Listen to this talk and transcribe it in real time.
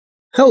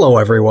Hello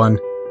everyone!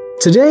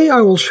 Today I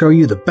will show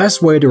you the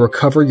best way to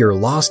recover your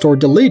lost or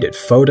deleted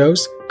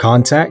photos,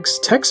 contacts,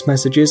 text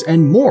messages,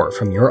 and more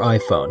from your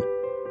iPhone.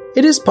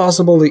 It is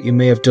possible that you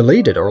may have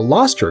deleted or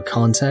lost your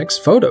contacts,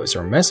 photos,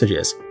 or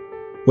messages.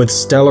 With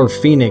Stellar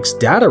Phoenix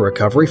Data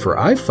Recovery for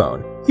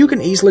iPhone, you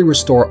can easily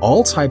restore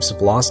all types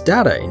of lost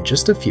data in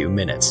just a few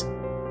minutes.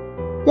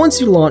 Once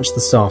you launch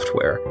the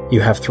software, you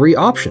have three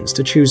options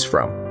to choose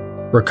from: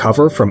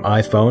 Recover from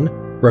iPhone,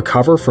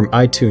 Recover from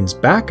iTunes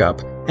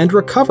Backup, and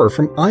Recover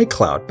from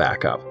iCloud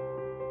Backup.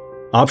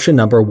 Option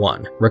number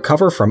 1.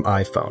 Recover from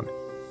iPhone.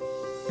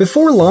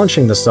 Before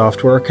launching the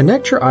software,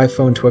 connect your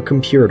iPhone to a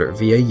computer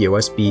via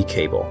USB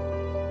cable.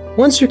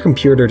 Once your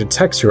computer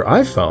detects your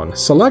iPhone,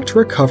 select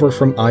Recover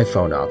from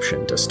iPhone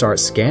option to start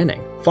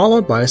scanning,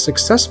 followed by a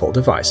successful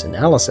device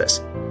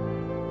analysis.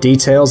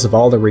 Details of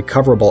all the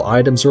recoverable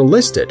items are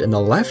listed in the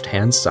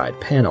left-hand side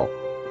panel.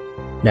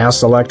 Now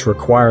select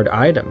Required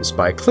Items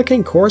by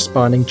clicking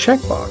corresponding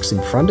checkbox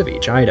in front of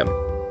each item.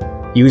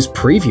 Use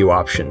Preview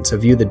option to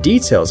view the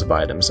details of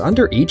items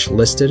under each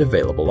listed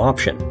available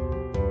option.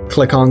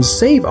 Click on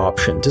Save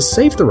option to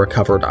save the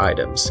recovered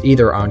items,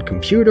 either on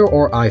computer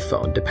or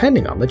iPhone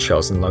depending on the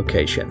chosen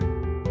location.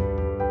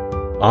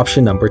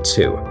 Option number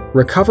 2.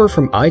 Recover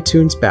from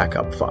iTunes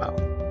Backup file.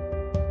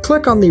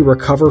 Click on the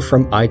Recover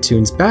from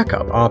iTunes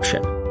Backup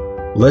option.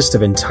 List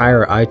of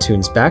entire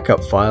iTunes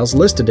Backup files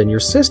listed in your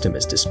system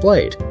is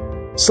displayed.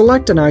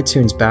 Select an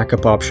iTunes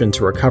Backup option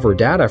to recover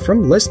data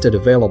from listed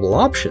available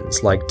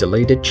options like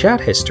deleted chat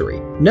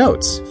history,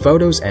 notes,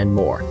 photos, and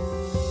more.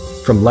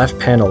 From left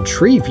panel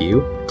Tree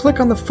View, click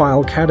on the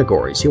file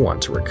categories you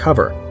want to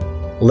recover.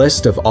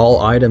 List of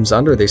all items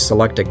under the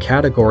selected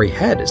category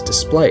head is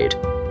displayed.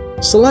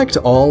 Select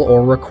all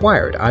or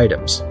required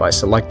items by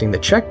selecting the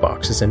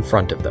checkboxes in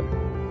front of them.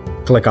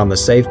 Click on the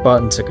Save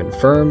button to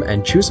confirm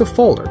and choose a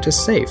folder to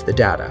save the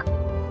data.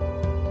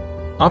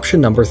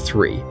 Option number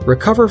 3.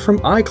 Recover from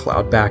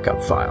iCloud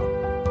Backup file.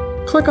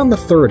 Click on the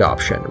third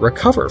option,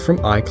 Recover from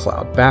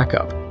iCloud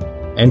Backup.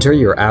 Enter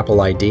your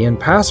Apple ID and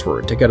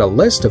password to get a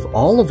list of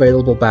all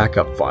available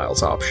backup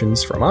files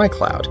options from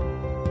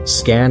iCloud.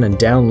 Scan and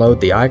download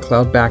the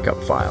iCloud Backup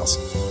files.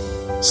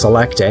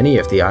 Select any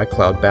of the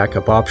iCloud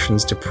Backup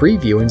options to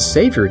preview and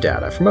save your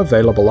data from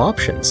available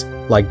options,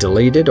 like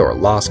deleted or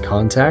lost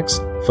contacts,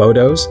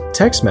 photos,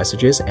 text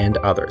messages, and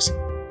others.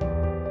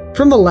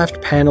 From the left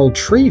panel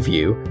Tree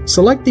View,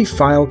 select the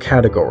file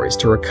categories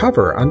to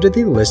recover under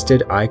the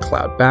listed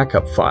iCloud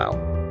Backup file.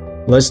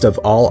 List of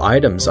all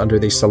items under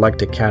the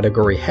selected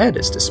category head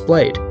is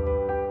displayed.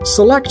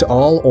 Select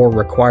all or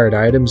required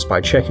items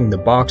by checking the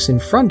box in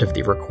front of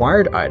the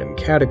required item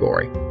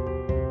category.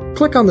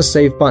 Click on the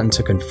Save button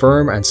to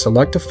confirm and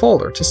select a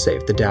folder to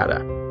save the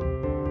data.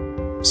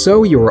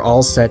 So you are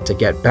all set to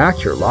get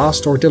back your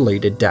lost or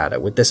deleted data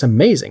with this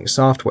amazing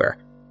software.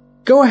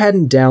 Go ahead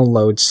and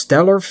download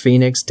Stellar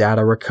Phoenix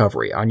Data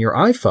Recovery on your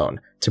iPhone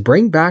to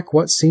bring back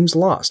what seems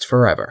lost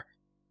forever.